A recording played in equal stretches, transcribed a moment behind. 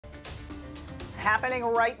Happening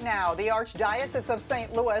right now, the Archdiocese of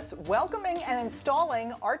St. Louis welcoming and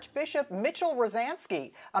installing Archbishop Mitchell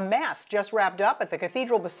Rozanski. A mass just wrapped up at the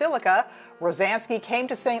Cathedral Basilica. Rozanski came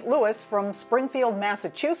to St. Louis from Springfield,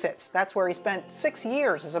 Massachusetts. That's where he spent 6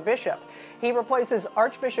 years as a bishop. He replaces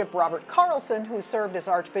Archbishop Robert Carlson, who served as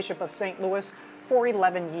Archbishop of St. Louis for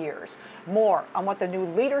 11 years. More on what the new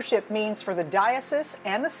leadership means for the diocese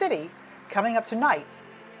and the city coming up tonight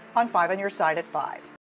on 5 on Your Side at 5.